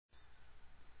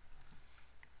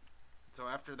So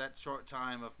after that short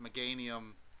time of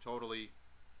Meganium totally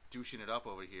douching it up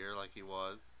over here like he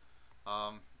was,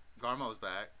 Garmo's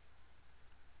back.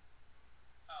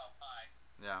 Oh, hi.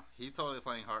 Yeah, he's totally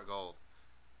playing Heartgold.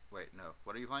 Wait, no.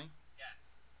 What are you playing?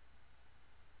 Yes.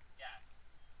 Yes.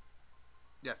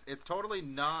 Yes, it's totally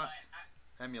not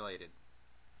emulated.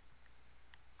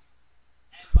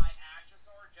 And my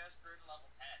ashasaur just grew to level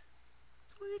 10.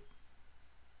 Sweet.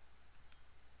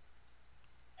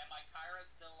 And my Kyra's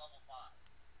still level 5.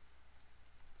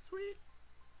 Sweet.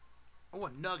 Oh,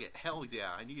 a nugget. Hell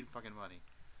yeah. I need fucking money.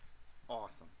 It's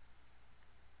awesome.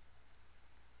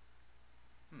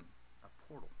 A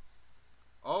portal.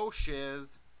 Oh,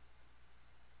 shiz.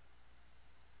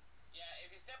 Yeah,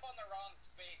 if you step on the wrong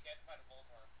space, you have to fight a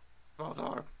Voltorb.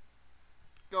 Voltorb.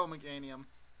 Go, Meganium.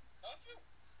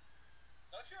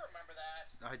 Don't you remember that?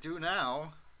 I do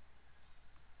now.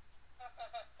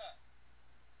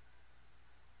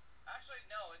 Actually,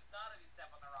 no, it's not if you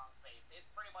step on the wrong space. It's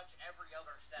pretty much every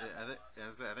other step. I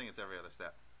think it's every other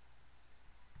step.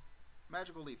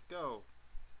 Magical Leaf, go.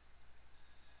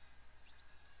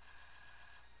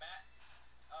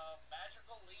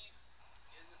 Magical Leaf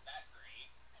isn't that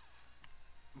great.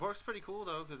 Works pretty cool,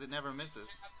 though, because it never misses.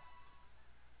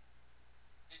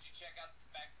 Did you check out the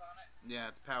specs on it? Yeah,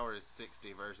 its power is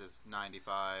 60 versus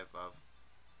 95 of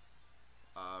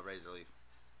Razor Leaf.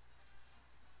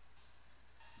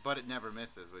 But it never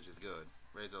misses, which is good.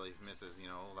 Razor Leaf misses, you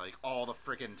know, like all the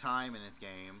frickin' time in this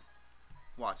game.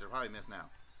 Watch, it'll probably miss now.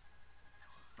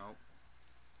 Nope.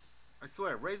 I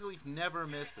swear, Razor Leaf never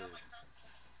misses.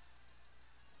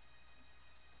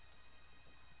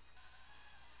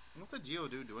 What's a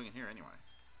Geodude doing in here anyway?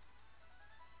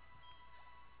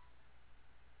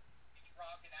 He's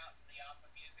rocking out to the awesome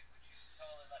music, which you should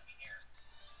totally let me hear.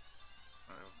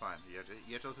 Fine, you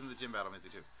have to listen to the gym battle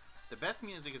music too. The best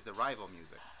music is the rival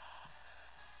music.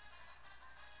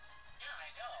 Yeah, I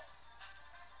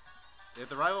know. If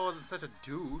the rival wasn't such a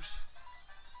douche.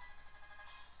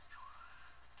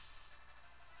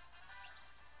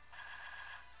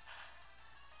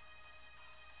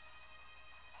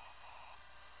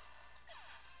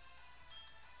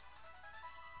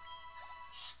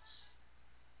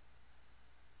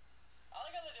 I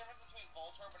like how the difference between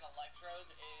Voltorb and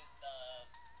Electrode is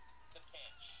the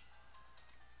pitch.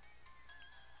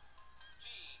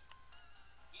 Gee,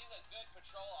 he's a good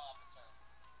patrol officer.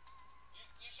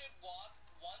 You should walk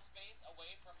one space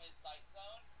away from his sight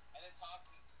zone and then talk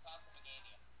to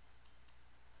Meganium.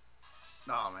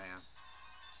 Oh man.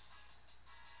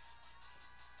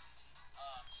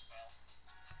 Well.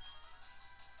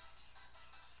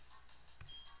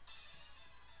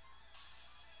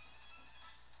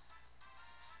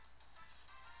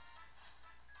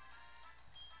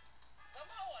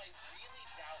 Somehow I really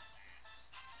doubt that.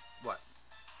 What?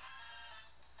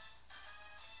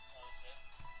 Explosives.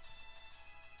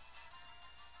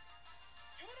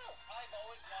 Do you know what I've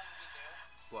always wanted to do?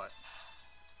 What?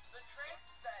 The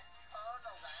trains that turn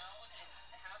around and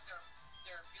have their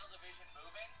field of vision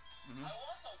moving. Mm-hmm. I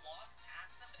want to walk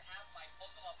past them and have my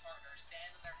Pokemon partner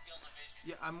stand in their field of vision.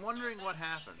 Yeah, I'm wondering what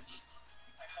happens.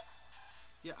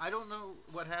 Yeah, I don't know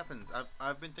what happens.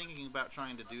 I've been thinking about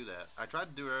trying to do that. I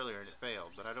tried to do it earlier and it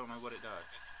failed, but I don't know what it does,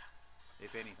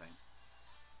 if anything.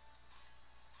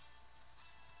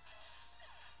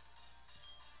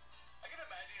 I can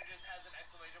imagine it just has an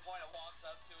exclamation point. It walks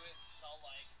up to it. It's all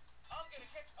like, I'm gonna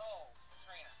catch. Oh, the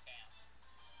trainer. Damn.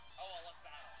 Oh well, let's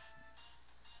battle.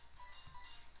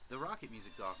 The rocket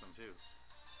music's awesome too.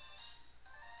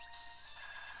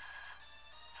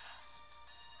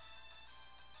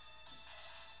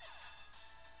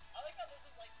 I like how this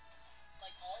is like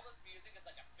all this music is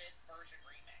like a 5th version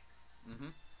remix.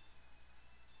 Mm-hmm.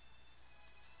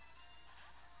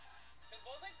 Because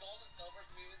wasn't Gold and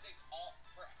Silver's music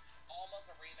almost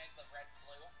a remix of Red and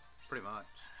Blue? Pretty much.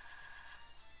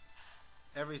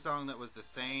 Every song that was the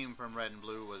same from Red and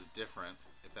Blue was different,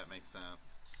 if that makes sense.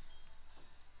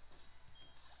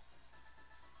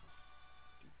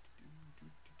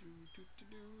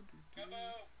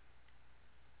 Kaboom!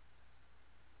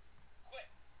 Quit!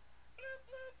 Bloop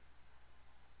bloop!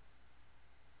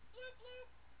 Bloop bloop!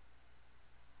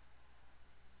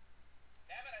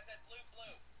 Damn it, I said bloop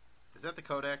bloop! Is that the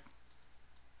codec?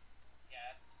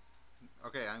 Yes.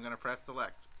 Okay, I'm gonna press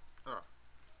select. Ugh.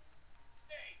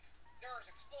 Snake! There's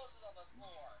explosives on the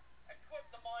floor!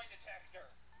 Equip the mine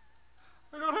detector!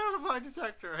 I don't have a mine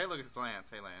detector! Hey, look, it's Lance.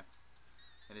 Hey, Lance.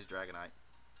 And his Dragonite.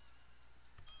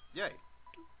 Yay.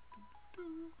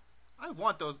 I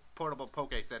want those portable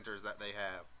Poke Centers that they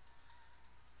have.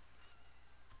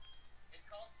 It's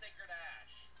called Sacred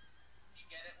Ash. You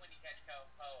get it when you catch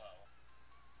Po-Oh.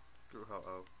 Screw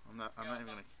Ho-Oh. I'm not even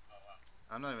gonna. Oh, wow.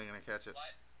 I'm not even gonna catch it.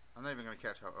 What? I'm not even gonna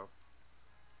catch Ho-Oh.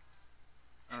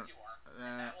 Yes, you are.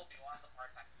 And that will be one of the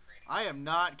parts I'm creating. I am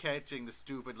not catching the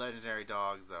stupid legendary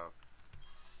dogs though.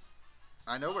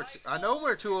 I know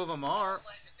where two of them are.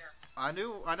 I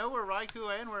know where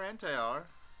Raikou and where Entei are.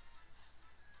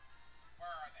 Where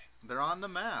are they? They're on the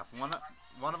map. One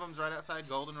of them's right outside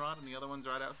Goldenrod, and the other one's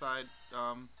right outside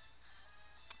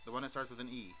the one that starts with an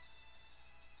E.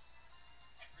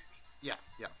 Yeah.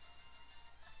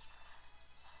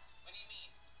 What do you mean?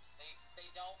 They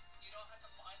don't. You don't have to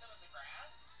find them in the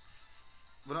grass?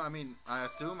 Well, no, I mean, I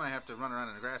assume I have to run around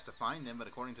in the grass to find them, but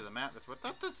according to the map, that's what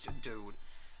dude.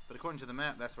 But according to the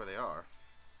map, that's where they are.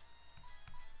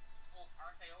 Well,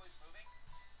 aren't they always moving?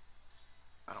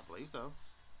 I don't believe so.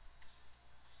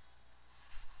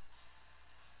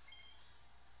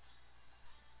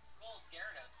 Cool,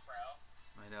 Gyarados, bro.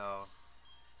 I know.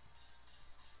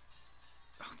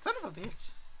 Oh, son of a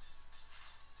bitch.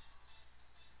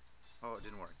 Oh, it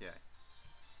didn't work. Yeah.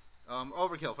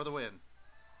 Overkill for the win.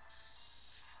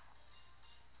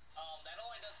 That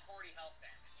only does 40 health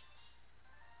damage.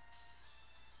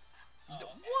 Oh,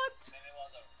 okay. What? Then it was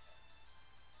overkill.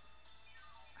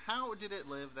 How did it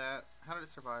live that? How did it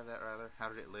survive that, rather? How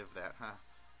did it live that, huh?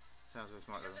 Sounds really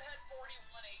smart. Because it had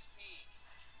 41 HP.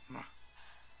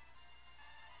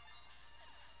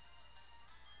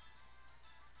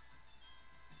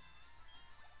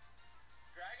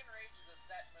 Dragon Rage is a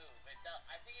set move.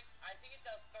 I think it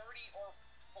does 30 or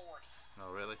 40.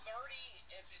 Oh, really? 30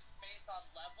 if it's based on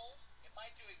level. It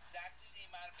might do exactly the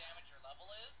amount of damage your level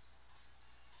is.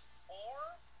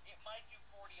 Or it might do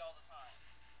 40 all the time.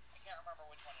 I can't remember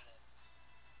which one it is.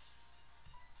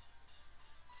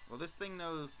 Well, this thing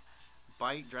knows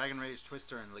Bite, Dragon Rage,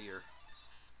 Twister, and Leer.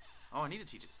 Oh, I need to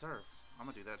teach it Surf. I'm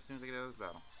gonna do that as soon as I get out of this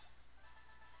battle.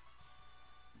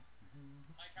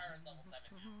 My Kyra's level 7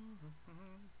 now.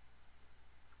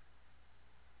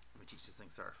 Let me teach this thing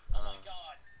Surf. Oh my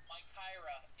god, my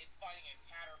Kyra, it's fighting a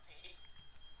Caterpie.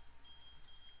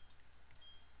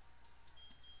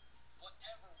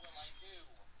 Whatever will I do?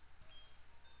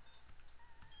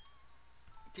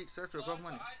 Teach Surf to a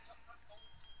Pokemon.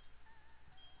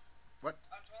 What?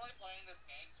 I'm totally playing this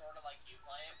game sort of like you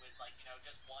play it with, like, you know,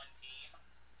 just one team.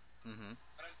 Mm-hmm.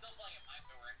 But I'm still playing it my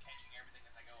way where I'm catching everything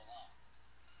as I go along.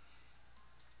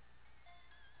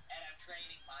 And I'm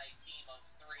training my team of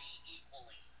 3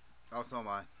 equally. Oh, so am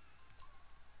I.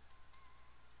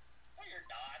 Oh, you're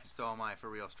not. So am I,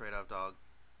 for real, straight up, dog.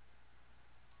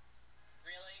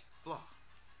 Really? Blah.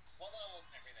 What level is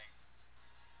everything?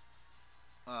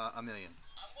 1 million.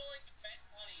 I'm willing to bet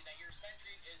money that your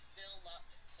Sentry is still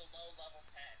below level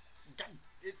 10.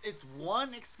 It's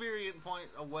one experience point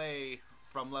away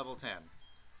from level 10.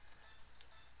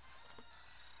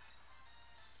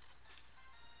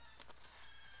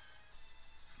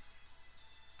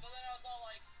 So then I was all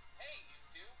like, hey, you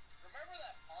two, remember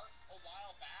that part a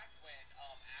while back when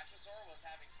Ashasaur was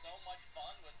having so much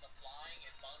fun with the flying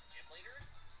and bug gym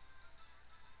leaders?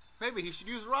 Maybe he should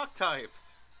use rock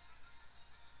types.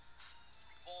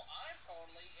 Well, I'm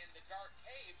totally in the dark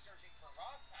cave searching for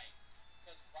rock types.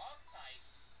 Because rock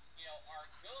types, you know, are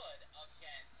good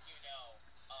against, you know,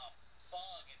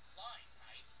 bug and flying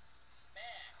types.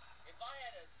 Man, if I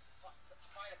had to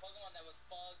fight a Pokemon that was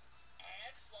bug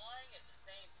and flying at the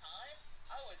same time,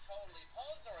 I would totally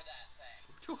Ponsor that thing.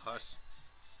 Would you hush?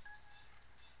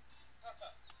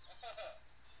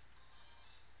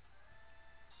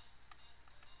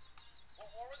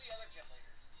 What were the other gym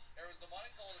leaders? There was the one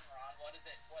in Goldenrod. What is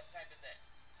it? What type is it?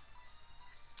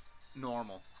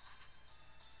 Normal.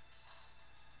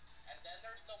 And then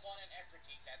there's the one in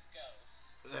Ecruteak that's Ghost.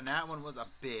 And that one was a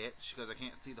bitch, because I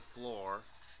can't see the floor.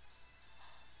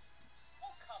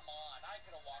 Oh, come on. I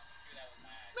could have walked you through that with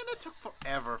my eyes. Man, it took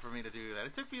forever for me to do that.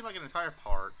 It took me like an entire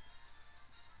part.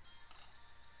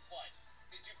 What?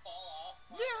 Did you fall off?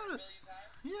 Yes. A million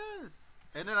times? Yes.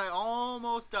 And then I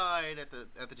almost died at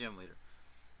the gym leader.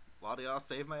 A lot of y'all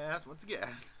saved my ass once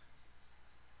again.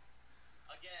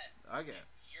 Again.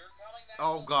 If you're coming that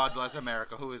Oh, close God to bless dying,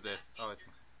 America. Who is this? that's Oh,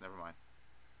 dangerous. it's never mind.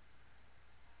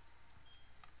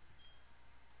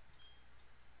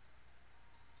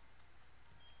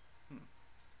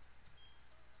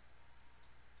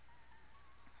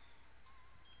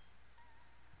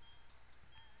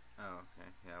 Oh, okay.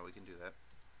 Yeah, we can do that.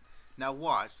 Now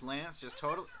watch. Lance just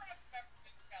totally...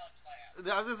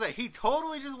 I was going to say, he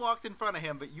totally just walked in front of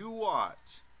him, but you watch.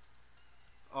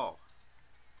 Oh.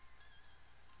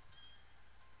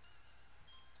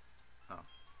 Oh.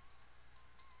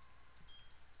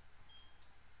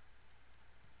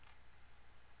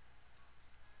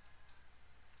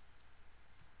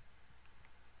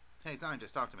 Hey,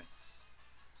 scientist, talk to me.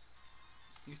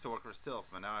 Used to work for Sylph,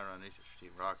 but now I run research for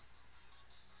Team Rocket.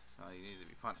 Well, he needs to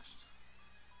be punished.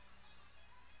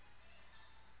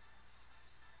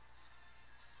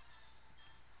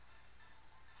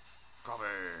 Copy.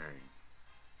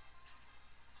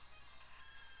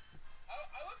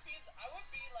 I would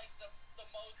be like the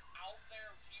most out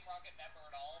there Team Rocket member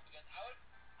at all, because I would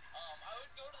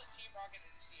go to the Team Rocket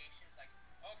initiations like,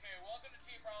 okay, welcome to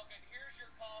Team Rocket, here's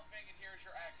your coughing and here's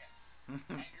your Ekans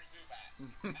and your Zubats.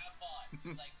 Have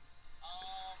fun. Like,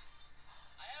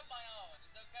 I have my own.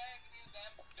 It's okay, I can use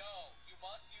them. No, you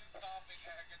must use coughing,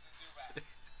 Ekans, and Zubats.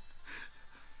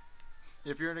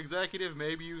 If you're an executive,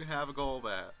 maybe you can have a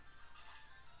Golbat.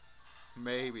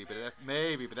 Maybe,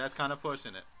 but that's kind of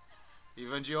pushing it.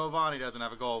 Even Giovanni doesn't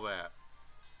have a Golbat.